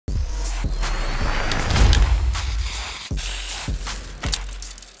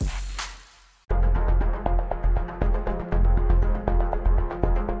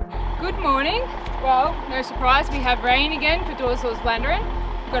morning. Well, no surprise, we have rain again for Dwars Vlaanderen.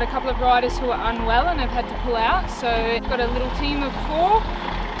 We've got a couple of riders who are unwell and have had to pull out, so we've got a little team of 4.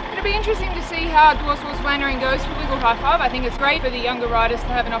 It'll be interesting to see how Dwars Vlaanderen goes for Wiggle High 5. I think it's great for the younger riders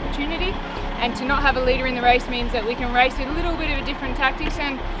to have an opportunity, and to not have a leader in the race means that we can race a little bit of a different tactics,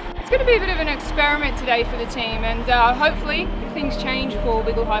 and it's going to be a bit of an experiment today for the team, and hopefully things change for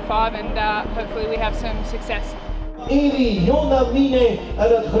Wiggle High 5 and hopefully we have some success. Evie, Jonna Mine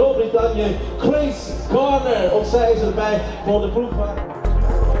en uit Groot-Brittannië, Grace Garner. Ook zij is erbij voor de ploeg.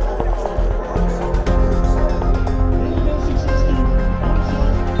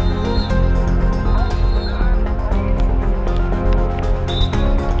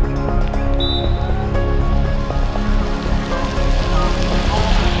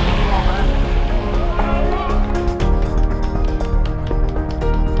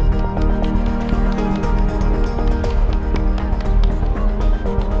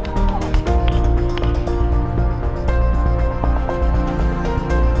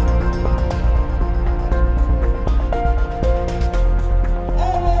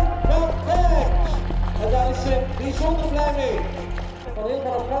 Bijzonder blij mee. Van heel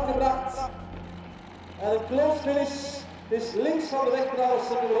van Frank gebracht. En een close finish. Dus links van de wegpedaal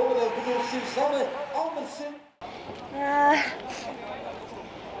staat de ronde. Dat bedoelt Suzanne Andersen.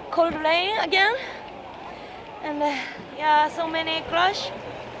 Cold rain again. And yeah, so many crash.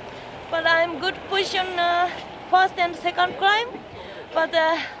 But I'm good position first and second climb. But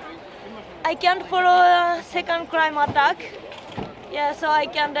I can't follow second climb attack. Yeah, so I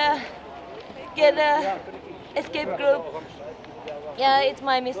can't get escape group. Yeah, it's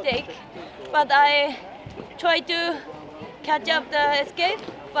my mistake, but I tried to catch up the escape,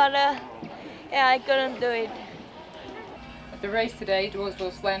 but yeah, I couldn't do it. The race today, Dwars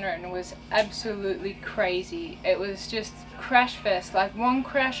Vlaanderen, was absolutely crazy. It was just crash fest, like one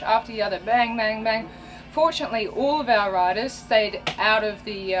crash after the other, bang, bang, bang. Fortunately, all of our riders stayed out of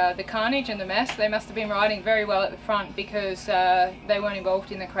the carnage and the mess. They must have been riding very well at the front because they weren't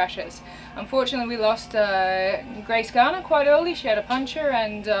involved in the crashes. Unfortunately, we lost Grace Garner quite early. She had a puncture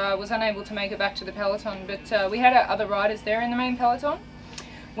and was unable to make it back to the peloton, but we had other riders there in the main peloton.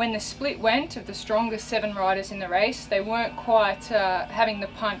 When the split went of the strongest 7 riders in the race, they weren't quite having the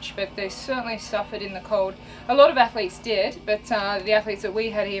punch, but they certainly suffered in the cold. A lot of athletes did, but the athletes that we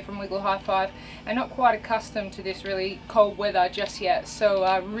had here from Wiggle High 5 are not quite accustomed to this really cold weather just yet, so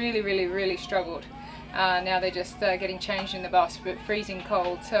really struggled. Now they're just getting changed in the bus, but freezing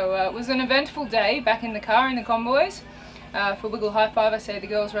cold. So it was an eventful day back in the car in the convoys. For Wiggle High 5, I say the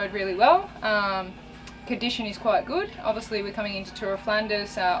girls rode really well. Condition is quite good. Obviously we're coming into Tour of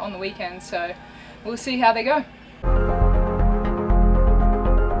Flanders on the weekend, so we'll see how they go.